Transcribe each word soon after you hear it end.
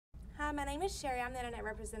Hi, my name is Sherry. I'm the Internet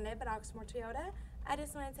Representative at Oxmoor Toyota. I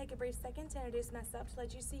just want to take a brief second to introduce myself to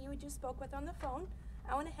let you see who you just spoke with on the phone.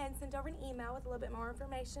 I went ahead and sent over an email with a little bit more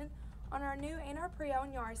information on our new and our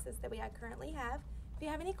pre-owned Yaris that we currently have. If you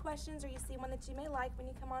have any questions or you see one that you may like when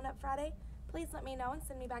you come on up Friday, please let me know and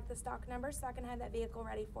send me back the stock number so I can have that vehicle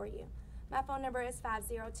ready for you. My phone number is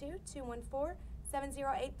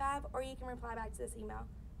 502-214-7085, or you can reply back to this email.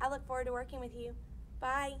 I look forward to working with you.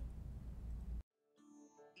 Bye.